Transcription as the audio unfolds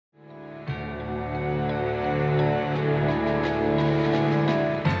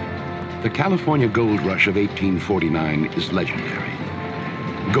The California gold rush of 1849 is legendary.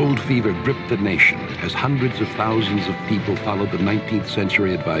 Gold fever gripped the nation as hundreds of thousands of people followed the 19th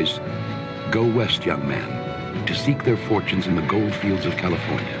century advice, "Go west, young man," to seek their fortunes in the gold fields of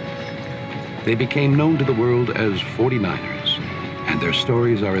California. They became known to the world as 49ers, and their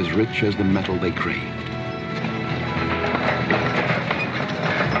stories are as rich as the metal they craved.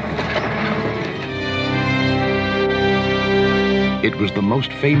 It was the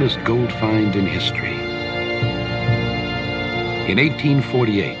most famous gold find in history. In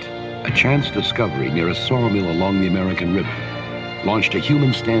 1848, a chance discovery near a sawmill along the American River launched a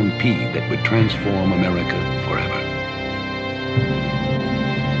human stampede that would transform America forever.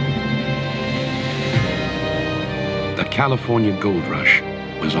 The California gold rush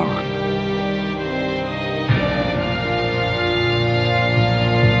was on.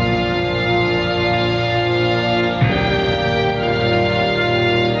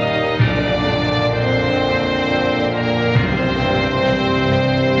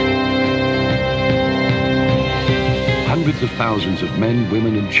 Hundreds of thousands of men,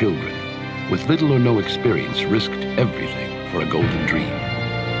 women, and children, with little or no experience, risked everything for a golden dream.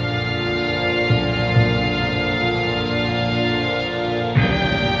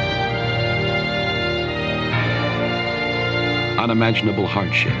 Unimaginable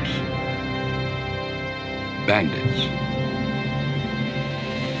hardships, bandits,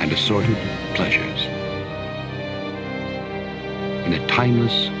 and assorted pleasures in a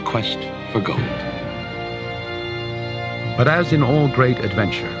timeless quest for gold. But as in all great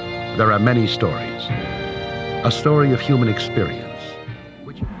adventure, there are many stories. A story of human experience.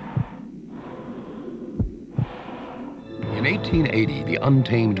 In 1880, the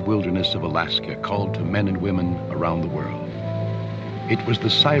untamed wilderness of Alaska called to men and women around the world. It was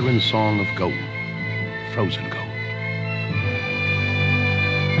the siren song of gold, frozen gold.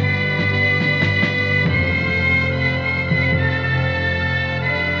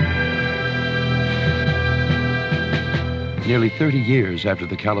 Nearly 30 years after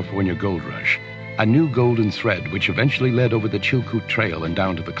the California gold rush, a new golden thread, which eventually led over the Chilkoot Trail and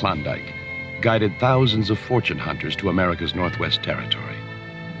down to the Klondike, guided thousands of fortune hunters to America's Northwest Territory.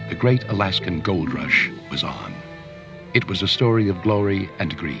 The great Alaskan gold rush was on. It was a story of glory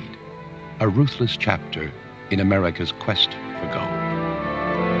and greed, a ruthless chapter in America's quest for gold.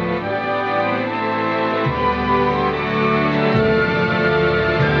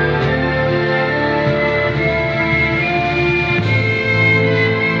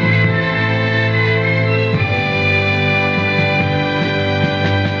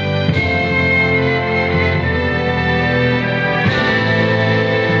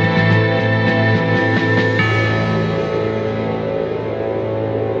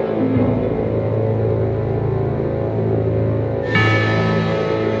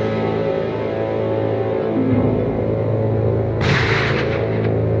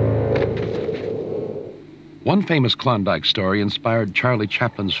 One famous Klondike story inspired Charlie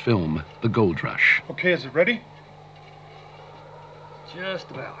Chaplin's film, The Gold Rush. Okay, is it ready? Just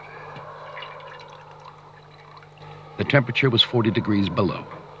about. The temperature was 40 degrees below.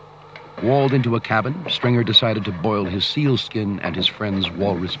 Walled into a cabin, Stringer decided to boil his seal skin and his friend's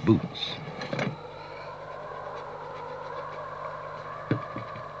walrus boots.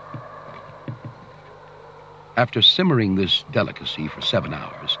 After simmering this delicacy for 7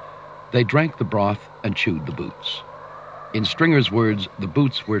 hours, they drank the broth and chewed the boots. In Stringer's words, the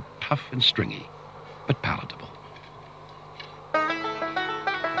boots were tough and stringy, but palatable.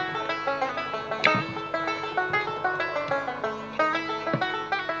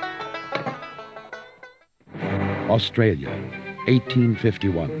 Australia,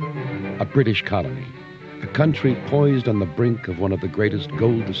 1851, a British colony, a country poised on the brink of one of the greatest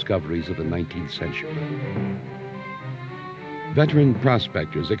gold discoveries of the 19th century. Veteran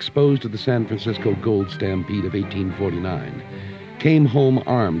prospectors exposed to the San Francisco gold stampede of 1849 came home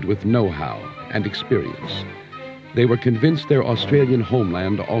armed with know-how and experience. They were convinced their Australian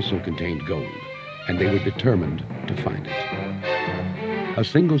homeland also contained gold, and they were determined to find it. A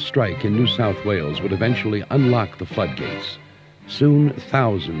single strike in New South Wales would eventually unlock the floodgates. Soon,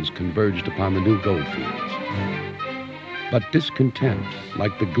 thousands converged upon the new gold fields. But discontent,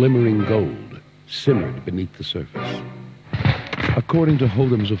 like the glimmering gold, simmered beneath the surface. According to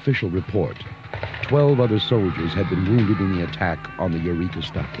Holdham's official report, 12 other soldiers had been wounded in the attack on the Eureka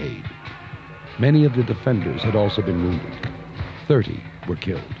Stockade. Many of the defenders had also been wounded. 30 were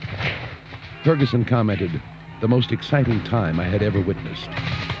killed. Ferguson commented, "The most exciting time I had ever witnessed.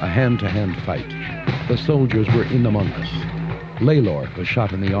 A hand-to-hand fight. The soldiers were in among us. Laylor was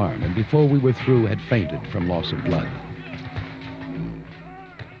shot in the arm, and before we were through had fainted from loss of blood.